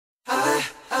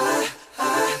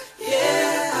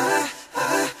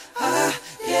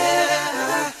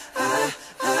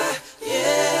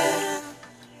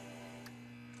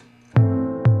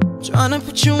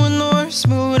put you in the worst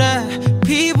mood. I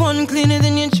P1 cleaner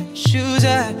than your church shoes.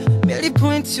 I merely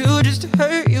point two just to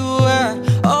hurt you. I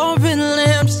all red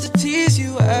lamp just to tease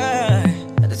you. I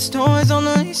the stories on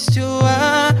the list too.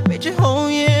 I made your whole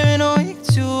year in a week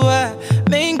too. I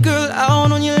main girl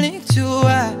out on your link too.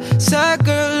 I side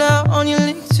girl out on your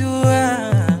link too.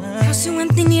 House so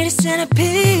empty, need a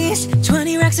centerpiece.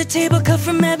 20 racks of table cut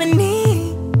from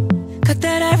ebony. Cut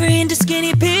that ivory into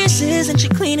skinny pieces, and she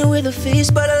clean it with her face.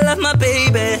 But I love my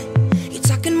baby. You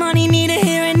talking money, need a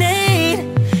hearing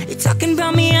aid. You talking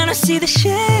about me, I don't see the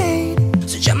shade.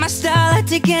 Switch up my style, I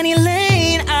take any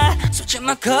lane. I switch up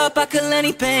my cup, I kill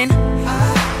any pain.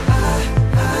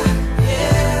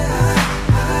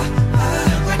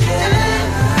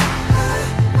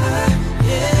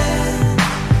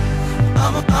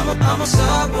 I'm a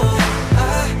star boy.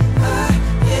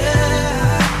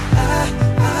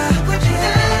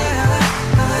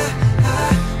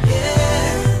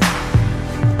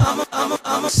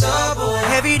 I'm a star boy.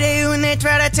 Every day when they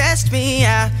try to test me,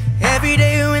 every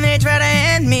day when they try to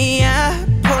end me,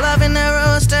 pull up in the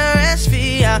roadster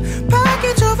SV,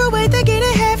 pockets overweight, they get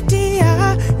it hefty,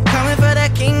 coming for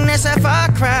the king, that's a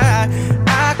far cry.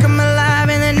 I come alive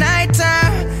in the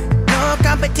nighttime. No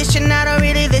competition, I don't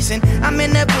really listen. I'm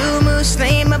in the blue moose,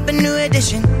 flame up a new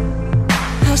edition.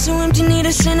 House so empty, need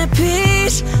a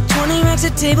centerpiece. 20 racks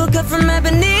of table cut from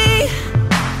ebony.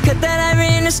 Cut that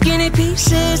ivory into skinny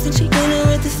pieces, then she in it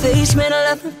with the face. Man, I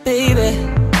love my baby.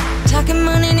 Talking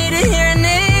money, need a hearing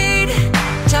aid.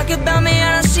 Talk about me,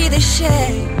 I don't see the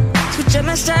shade. Switch up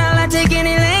my style, I take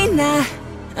any lane now.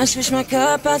 I switch my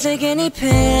cup, I'll take any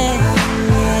pain.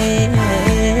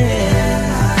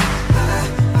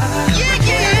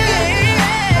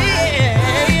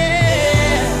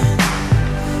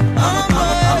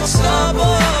 I'm a star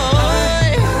boy.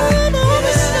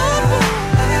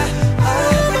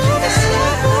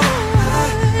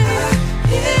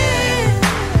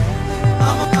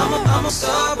 I'm a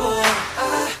star boy.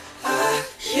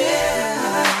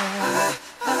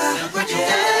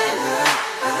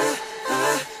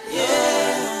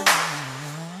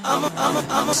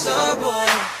 I'm a star boy.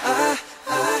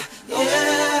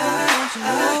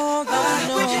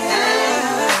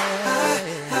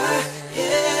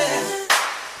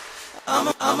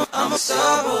 I'm a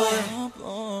star boy.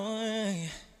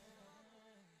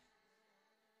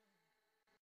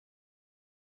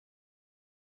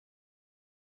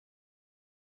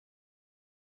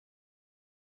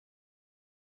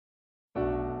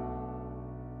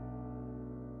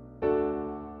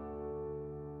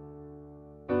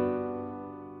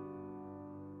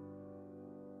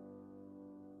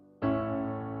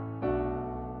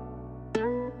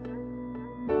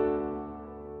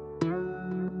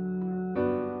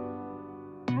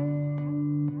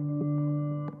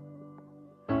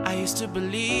 I used to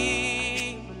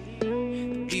believe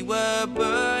that we were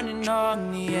burning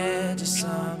on the edge of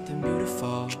something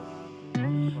beautiful,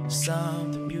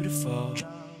 something beautiful.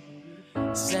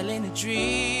 Selling a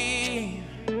dream,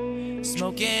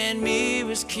 smoking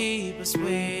mirrors keep us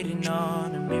waiting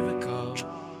on a miracle,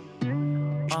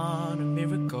 on a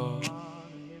miracle.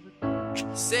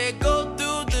 Say go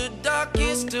through the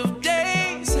darkest of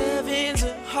days, heaven's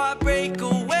a heartbreak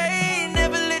away.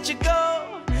 Never let you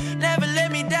go, never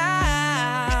let me down.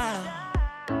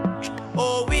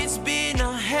 Oh, it's been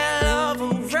a hell of a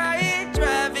ride,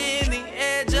 driving the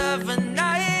edge of a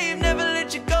knife. Never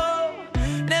let you go,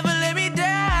 never let me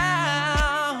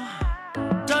down.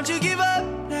 Don't you give up,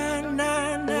 nah,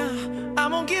 nah, nah. I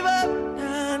won't give up,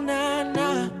 nah, nah,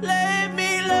 nah. Let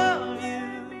me love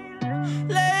you,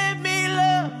 let me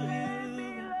love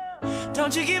you.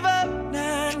 Don't you give up,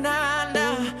 nah, nah,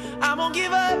 nah. I won't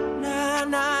give up, nah,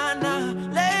 nah, nah.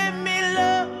 Let me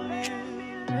love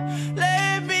you,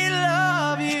 let me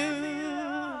love you.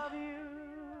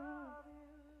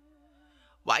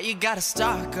 Why you gotta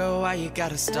start, girl, why you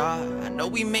gotta start? I know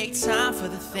we make time for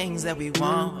the things that we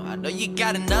want. I know you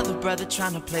got another brother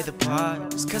trying to play the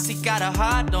part. Just cause he got a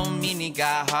heart don't mean he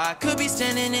got heart. Could be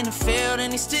standing in the field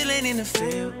and he still ain't in the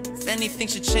field. If anything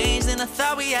should change then I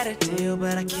thought we had a deal.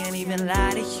 But I can't even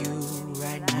lie to you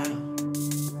right now.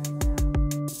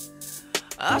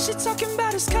 All she talking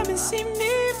about is come and see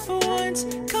me for once.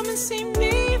 Come and see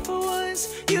me for once.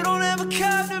 You don't ever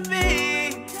come to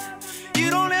me, you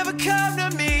don't ever come to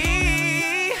me.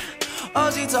 All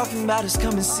she talking about is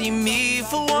come and see me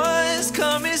for once.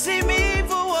 Come and see me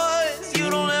for once. You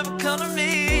don't ever come to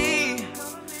me,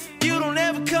 you don't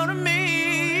ever come to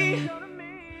me.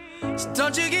 So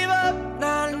don't you give up,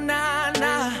 nah, nah,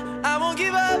 nah. I won't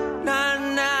give up, nah,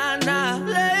 nah, nah.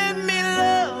 Let me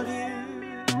love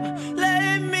you,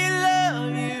 let me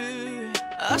love you.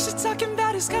 All she talking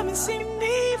about is Just come and see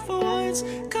me for once.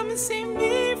 Come and see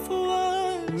me for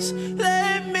once.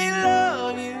 Let me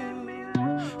love you.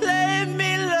 Let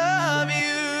me love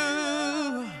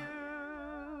you.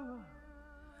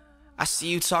 I see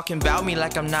you talking about me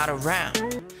like I'm not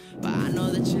around, but I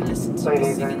know that you listen to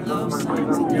me singing love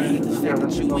songs, and you hate the fact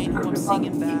that you ain't who I'm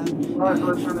singing about.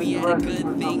 We had a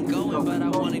good thing going, but I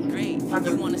wanted great.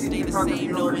 You wanna stay the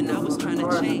same, knowing I was trying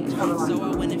to change. So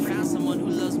I went and found someone who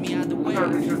loves me either way.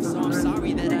 So I'm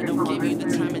sorry that I don't give you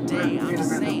the time of day. I'm just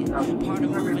saying, part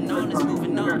of moving on is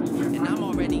moving on, and I'm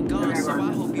already gone, so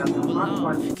I hope you move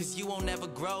along. Cause you won't ever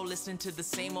grow listening to the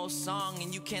same old song,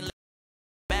 and you can't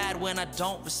when I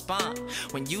don't respond.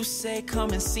 When you say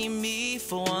come and see me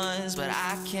for once, but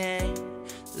I can't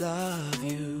love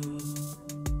you.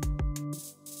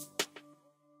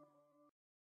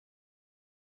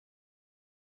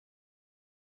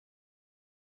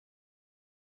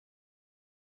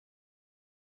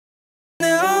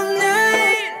 All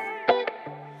night,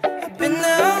 I've been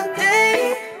there all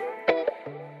day,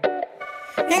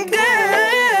 and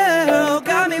girl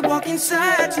got me walking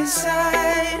side to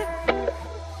side.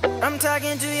 I'm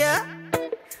talking to ya.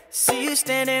 See you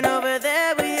standing over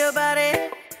there with your body,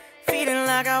 feeling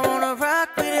like I wanna rock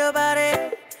with your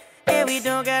body. Yeah, we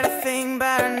don't got a thing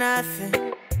about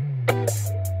nothing.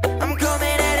 I'm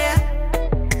coming at ya,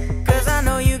 cause I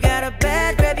know you got a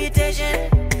bad reputation.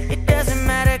 It doesn't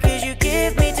matter cause you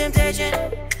give me temptation.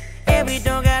 Yeah, we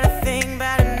don't got a thing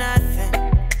about nothing.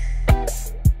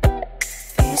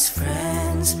 These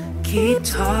friends keep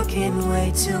talking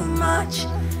way too much,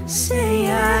 say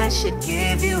I should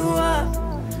give you up.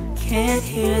 Can't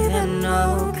hear them,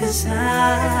 no, cause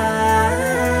I've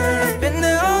been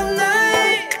there all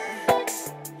night,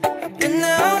 I've been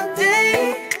there all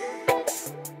day,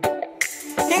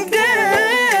 and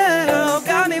girl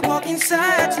got me walking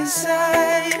side to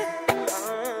side.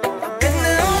 I've been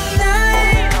there all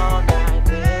night,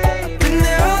 I've been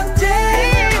there all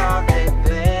day,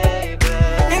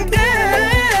 and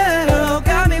girl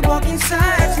got me walking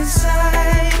side to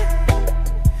side.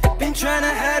 Been trying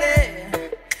to hide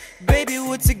it, baby,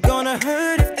 what's it gonna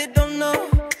hurt if they don't know?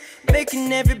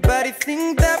 Making everybody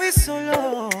think that we're so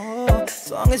low. As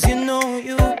long as you know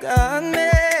you got me,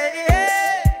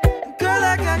 girl,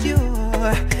 I got you.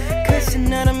 Cause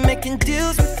tonight I'm making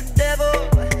deals with the devil,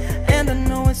 and I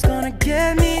know it's gonna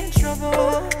get me in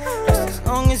trouble. Just as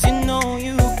long as you know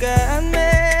you got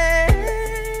me.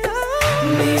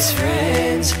 These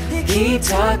friends keep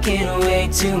talking way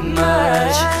too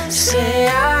much, say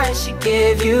I should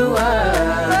give you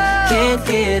up. Can't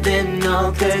hear them,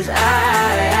 no, cause I